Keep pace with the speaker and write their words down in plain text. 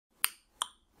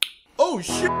Oh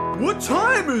shit! What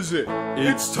time is it?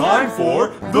 It's time for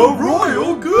the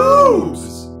Royal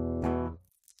Goobs!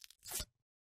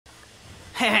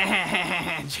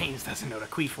 James doesn't know what a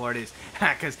queeflord is,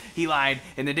 because he lied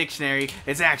in the dictionary.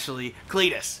 It's actually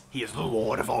Cletus. He is the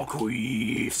lord of all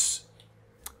queefs.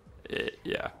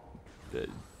 Yeah.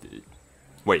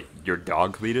 Wait, your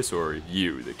dog Cletus or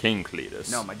you, the king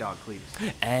Cletus? No, my dog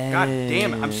Cletus. God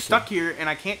damn it, I'm stuck here and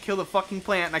I can't kill the fucking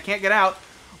plant and I can't get out.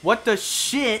 What the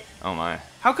shit? Oh my.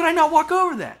 How could I not walk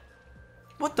over that?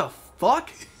 What the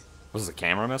fuck? Was the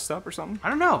camera messed up or something? I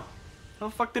don't know. How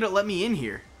the fuck did it let me in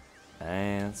here?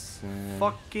 That's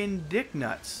fucking dick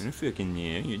nuts. fucking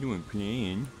yeah, you're doing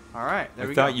playing. Alright, there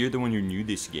we go. I thought you're the one who knew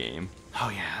this game.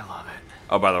 Oh yeah, I love it.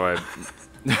 Oh, by the way,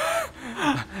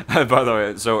 by the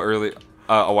way, so early,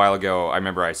 a while ago, I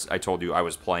remember I told you I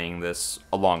was playing this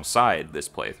alongside this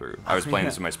playthrough. I was playing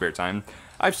this in my spare time.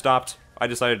 I've stopped. I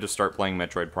decided to start playing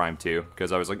Metroid Prime 2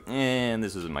 because I was like,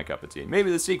 this isn't my cup of tea. Maybe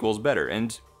the sequel's better.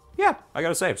 And yeah, I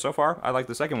gotta say, so far, I like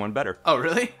the second one better. Oh,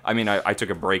 really? I mean, I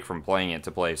took a break from playing it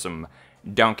to play some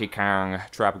Donkey Kong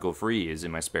Tropical Freeze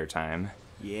in my spare time.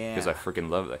 Yeah. Because I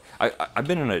freaking love that. I've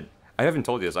been on I haven't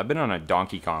told you this, I've been on a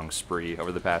Donkey Kong spree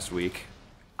over the past week.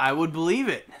 I would believe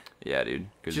it. Yeah, dude.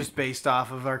 Just based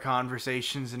off of our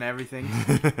conversations and everything.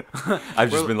 I've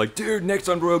just been like, dude, next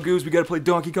on Royal Goobs, we gotta play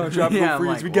Donkey Kong Tropical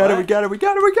Freeze. Like, we got it.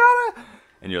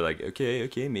 And you're like,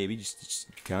 okay, maybe just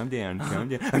calm down, calm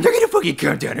down. I'm not gonna fucking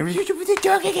calm down. I'm just with the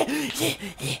Donkey.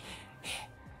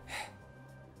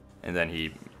 And then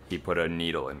he put a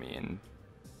needle in me and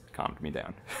calmed me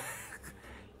down.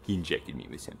 He injected me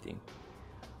with something.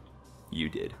 You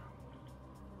did.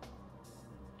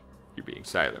 You're being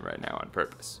silent right now on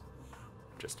purpose.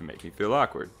 Just to make me feel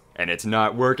awkward. And it's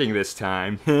not working this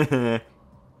time. I'm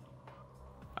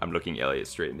looking Elliot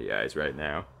straight in the eyes right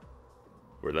now.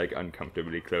 We're like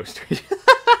uncomfortably close to each other.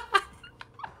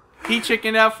 He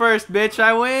chickened out first, bitch.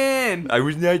 I win. I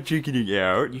was not chickening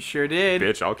out. You sure did.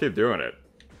 Bitch, I'll keep doing it.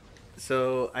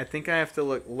 So I think I have to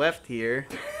look left here.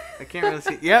 I can't really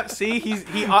see. Yep, see,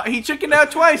 he chickened out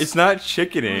twice. It's not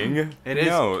chickening. It is.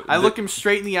 No, I look him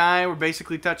straight in the eye. We're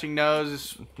basically touching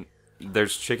noses.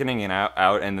 There's chickening and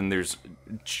out, and then there's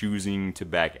choosing to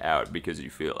back out because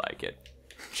you feel like it.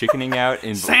 Chickening out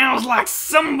in sounds like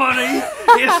somebody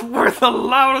is worth a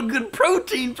lot of good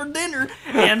protein for dinner,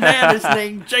 and that is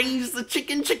named James the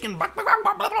Chicken.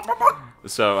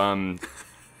 So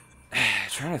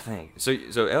trying to think.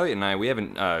 So Elliot and I, we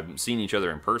haven't seen each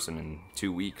other in person in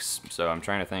 2 weeks. So I'm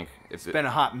trying to think if it's been a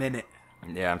hot minute.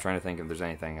 Yeah, I'm trying to think if there's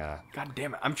anything. God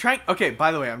damn it! I'm trying. Okay,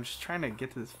 by the way, I'm just trying to get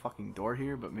to this fucking door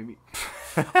here, but maybe.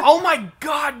 Oh my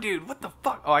god, dude! What the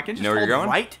fuck? Oh, I can just hold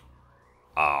right.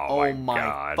 Oh my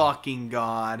god. Fucking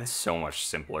god! It's so much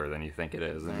simpler than you think it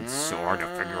is, and it's so hard to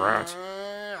figure out.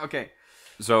 Okay.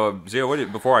 So, Zio,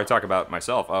 before I talk about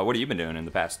myself, what have you been doing in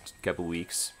the past couple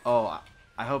weeks? Oh,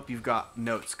 I hope you've got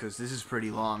notes, because this is pretty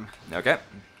long. Okay.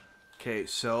 Okay,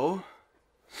 so...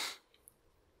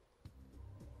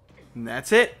 And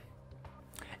that's it.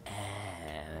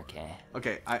 Okay.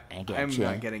 Okay, I'm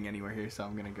not getting anywhere here, so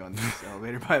I'm going to go in this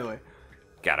elevator, by the way.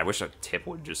 God, I wish a tip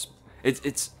would just...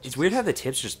 It's weird how the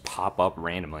tips just pop up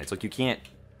randomly. It's like you can't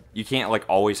like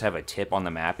always have a tip on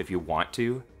the map if you want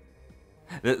to.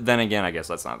 Then again, I guess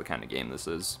that's not the kind of game this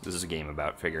is. This is a game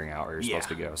about figuring out where you're supposed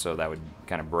to go, so that would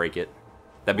kind of break it.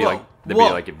 That'd be like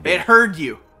it heard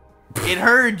you. It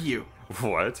heard you.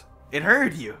 What? It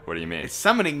heard you. What do you mean? It's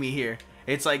summoning me here.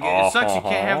 It's like it sucks you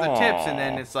can't have the tips, and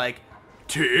then it's like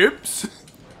tips.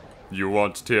 You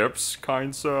want tips,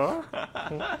 kind sir?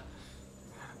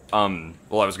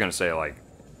 Well, I was gonna say, like,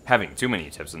 having too many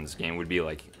tips in this game would be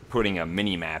like putting a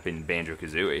mini-map in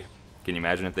Banjo-Kazooie. Can you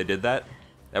imagine if they did that?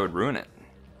 That would ruin it.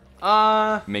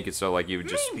 Make it so, like, you would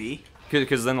just... Maybe.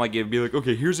 Because then, like, it'd be like,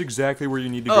 okay, here's exactly where you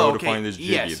need to go to find this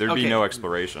Jiggy. Yes, There'd be no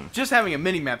exploration. Just having a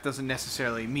mini-map doesn't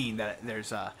necessarily mean that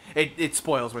there's, it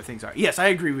spoils where things are. Yes, I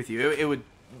agree with you. It would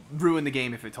ruin the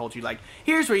game if it told you, like,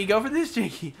 here's where you go for this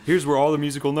Jiggy. Here's where all the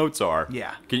musical notes are.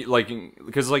 Yeah. Can you, like,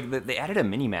 because, like, they added a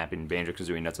mini-map in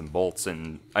Banjo-Kazooie Nuts and Bolts,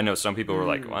 and I know some people were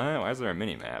like, why is there a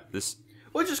mini-map?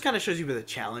 Well, it just kind of shows you where the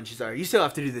challenges are. You still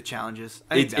have to do the challenges.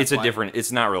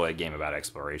 It's not really a game about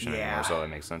exploration anymore, so that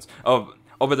makes sense. Oh,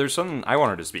 but there's something I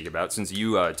wanted to speak about, since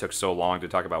you took so long to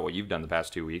talk about what you've done the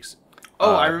past 2 weeks.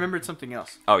 Oh, I remembered something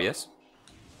else. Oh, yes?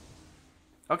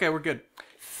 Okay, we're good.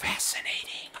 Fascinating.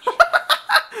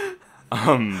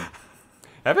 Have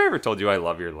I ever told you I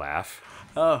love your laugh?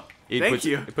 Oh, thank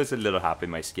you. It puts a little hop in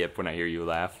my skip when I hear you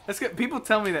laugh. That's good. People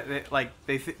tell me that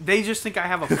they just think I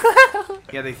have a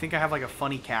they think I have like a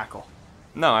funny cackle.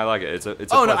 No, I like it. It's a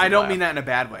oh no, I don't laugh. mean that in a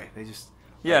bad way. They just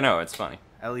no, it's funny.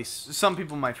 At least some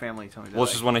people in my family tell me that. Well,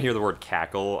 it's just when I hear the word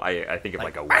cackle, I think of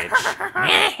like a witch.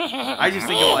 I just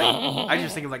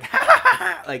think of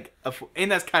like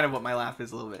and that's kind of what my laugh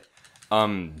is a little bit.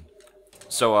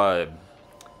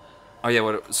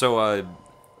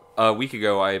 A week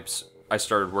ago I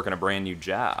started working a brand new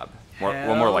job.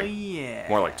 More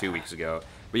like 2 weeks ago.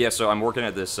 But yeah, so I'm working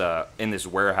at this in this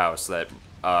warehouse that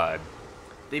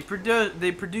they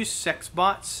produce sex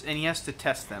bots, and he has to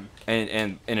test them.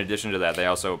 And in addition to that, they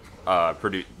also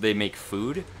they make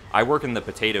food. I work in the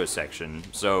potato section,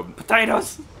 so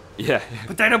Potatoes. yeah.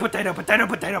 Potato.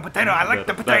 I like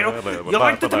the potato. You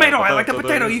like the tomato. I like the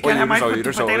potato. You can have my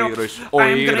potato.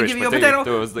 I'm gonna give you a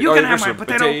potato. You can have my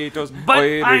potato. But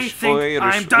I think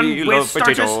I'm done with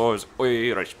starches.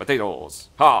 Irish potatoes.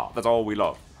 Ha! That's all we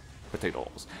love.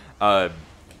 Potatoes.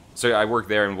 So I work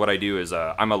there, and what I do is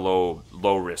I'm a low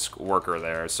risk worker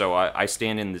there. So I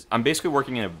stand in this. I'm basically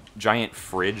working in a giant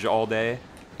fridge all day,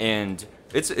 and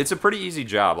it's a pretty easy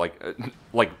job. Like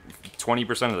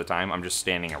 20% of the time, I'm just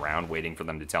standing around waiting for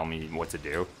them to tell me what to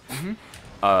do.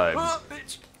 So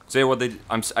yeah,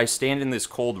 I stand in this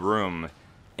cold room,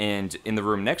 and in the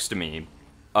room next to me,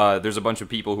 there's a bunch of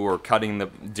people who are cutting the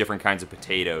different kinds of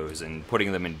potatoes and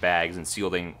putting them in bags and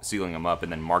sealing them up,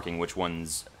 and then marking which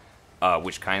ones.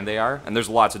 Which kind they are, and there's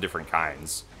lots of different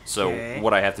kinds. So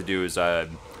what I have to do is, I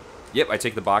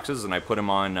take the boxes and I put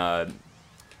them on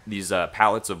these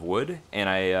pallets of wood, and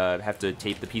I have to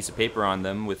tape the piece of paper on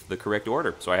them with the correct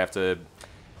order. So I have to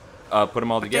put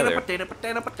them all together.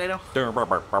 Potato.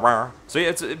 So yeah,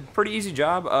 it's a pretty easy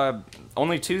job.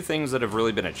 Only two things that have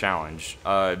really been a challenge.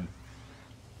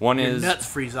 One Your is nuts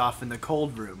freeze off in the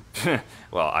cold room.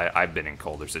 well, I've been in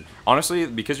colder. Honestly,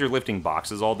 because you're lifting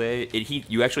boxes all day,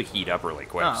 you actually heat up really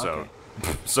quick. Oh,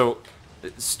 okay. So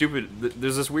stupid.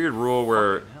 There's this weird rule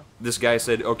where this guy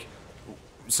said, okay,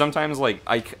 sometimes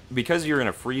because you're in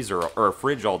a freezer or a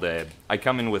fridge all day, I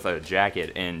come in with a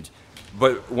jacket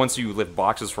but once you lift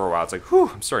boxes for a while, it's like, whew,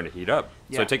 I'm starting to heat up.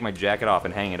 Yeah. So I take my jacket off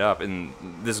and hang it up, and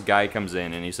this guy comes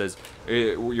in and he says,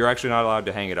 you're actually not allowed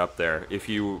to hang it up there. If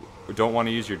you don't want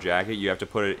to use your jacket, you have to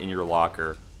put it in your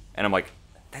locker. And I'm like,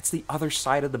 that's the other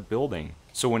side of the building.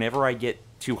 So whenever I get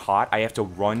too hot, I have to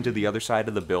run to the other side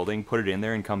of the building, put it in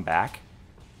there, and come back.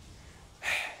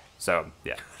 So,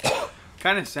 yeah.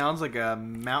 Kind of sounds like a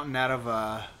mountain out of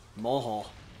a molehill.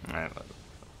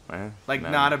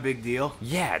 Not a big deal.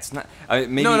 Yeah, it's not.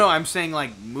 Maybe, no, I'm saying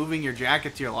like moving your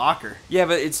jacket to your locker. Yeah,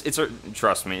 but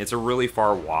trust me, it's a really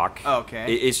far walk. Oh,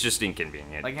 okay. It's just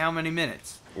inconvenient. Like how many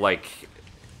minutes? Like,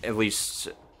 at least,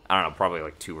 I don't know, probably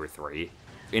like 2 or 3.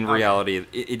 In reality,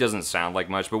 it doesn't sound like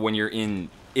much, but when you're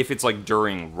if it's like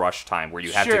during rush time where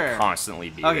you have to constantly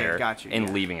be there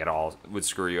and leaving it all would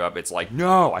screw you up, it's like,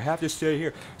 no, I have to stay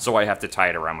here. So I have to tie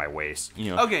it around my waist,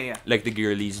 Okay, yeah. Like the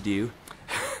girlies do.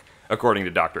 According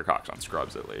to Dr. Cox on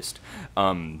Scrubs, at least.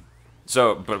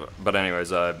 But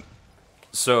anyways,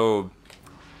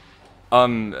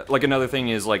 another thing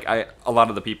is, a lot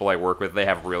of the people I work with, they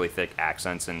have really thick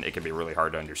accents, and it can be really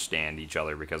hard to understand each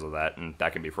other because of that, and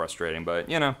that can be frustrating, but,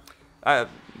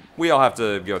 we all have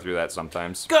to go through that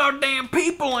sometimes. Goddamn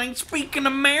people ain't speaking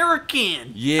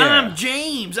American. Yeah. I'm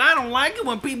James. I don't like it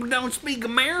when people don't speak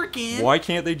American. Why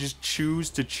can't they just choose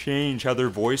to change how their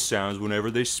voice sounds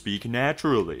whenever they speak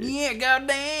naturally? Yeah,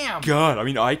 goddamn. God, I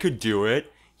mean, I could do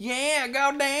it. Yeah,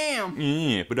 goddamn.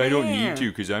 Yeah, but I don't need to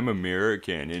because I'm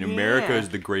American, and America is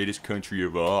the greatest country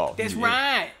of all. That's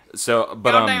right. So,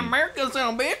 but goddamn America,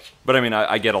 son of a bitch. But I mean,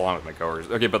 I get along with my coworkers.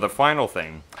 Okay, but the final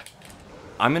thing,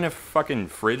 I'm in a fucking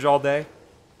fridge all day.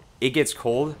 It gets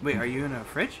cold. Wait, are you in a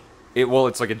fridge?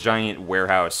 It's like a giant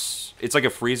warehouse. It's like a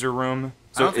freezer room.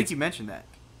 So I don't think you mentioned that.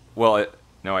 Well,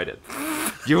 no, I did.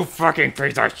 You fucking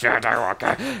piece of shit,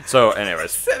 okay. So, anyways.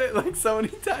 You said it like so many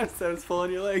times that I was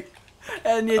pulling your leg.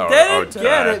 And you didn't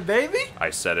get it, baby. I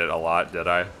said it a lot, did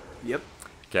I? Yep.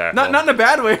 Okay. Not in a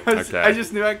bad way. Okay. I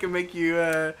just knew I could make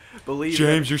you believe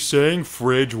James, you're saying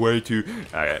fridge way too...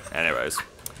 Okay, anyways.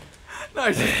 No,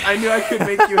 I knew I could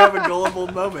make you have a gullible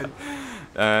moment.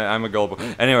 I'm a gullible...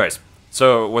 Anyways,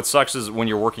 so what sucks is when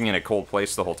you're working in a cold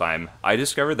place the whole time, I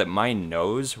discovered that my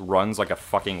nose runs like a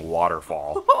fucking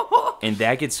waterfall. And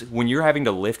that gets... When you're having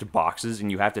to lift boxes and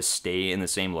you have to stay in the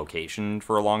same location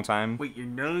for a long time... Wait, your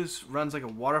nose runs like a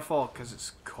waterfall because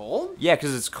it's cold? Yeah,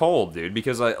 because it's cold, dude.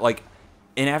 Because,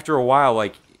 and after a while,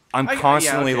 I'm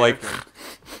constantly,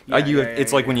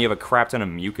 it's like when you have a crap ton of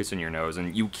mucus in your nose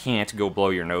and you can't go blow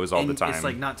your nose all the time.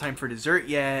 It's, not time for dessert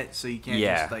yet, so you can't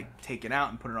just, take it out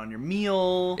and put it on your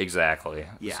meal. Exactly.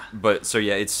 Yeah. But, so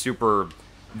yeah,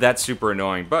 that's super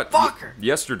annoying. But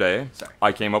yesterday,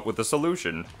 I came up with a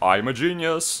solution. I'm a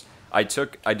genius. I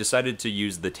decided to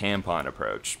use the tampon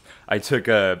approach. I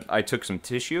took some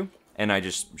tissue and I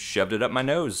just shoved it up my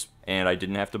nose, and I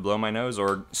didn't have to blow my nose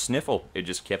or sniffle. It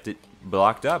just kept it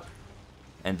blocked up.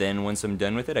 And then once I'm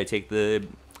done with it, I take the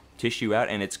tissue out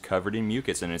and it's covered in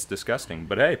mucus and it's disgusting.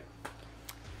 But hey,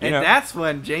 and that's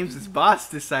when James's boss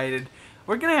decided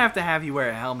we're gonna have you wear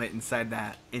a helmet inside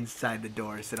the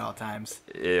doors at all times.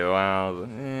 Yeah,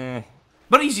 well,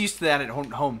 But he's used to that at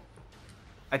home.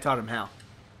 I taught him how.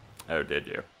 Oh, did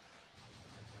you?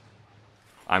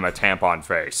 I'm a tampon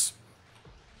face.